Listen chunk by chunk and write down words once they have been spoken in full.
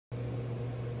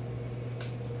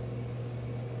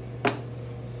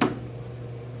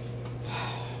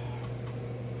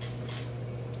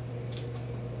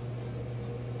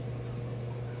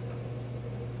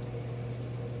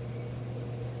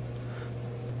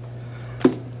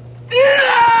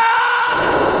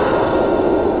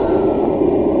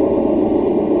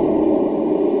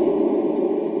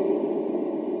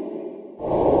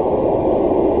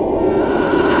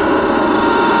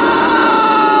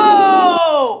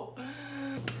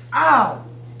now!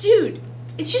 Dude,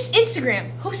 it's just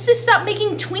Instagram. Hostess stopped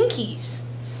making Twinkies.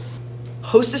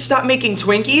 Hostess stopped making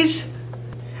Twinkies?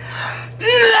 No!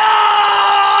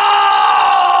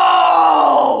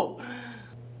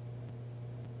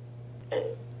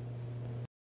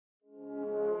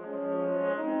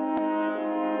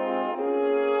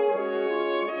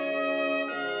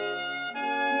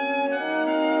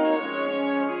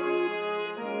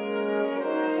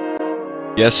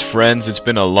 Yes, friends, it's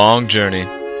been a long journey,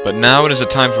 but now it is a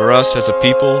time for us as a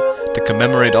people to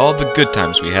commemorate all the good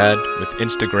times we had with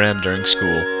Instagram during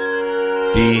school.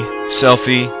 The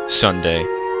Selfie Sunday.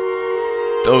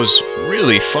 Those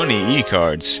really funny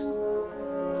e-cards.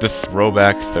 The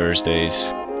Throwback Thursdays.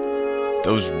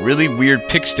 Those really weird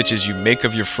pick stitches you make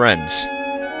of your friends.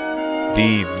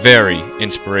 The very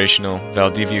inspirational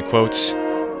Valdivia quotes.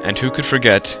 And who could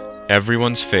forget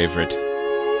everyone's favorite,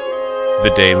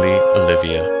 the Daily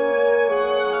Olivia.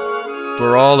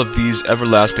 For all of these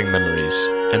everlasting memories,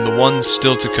 and the ones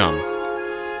still to come,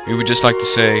 we would just like to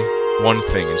say one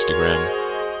thing,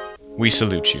 Instagram. We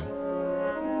salute you,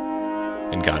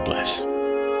 and God bless.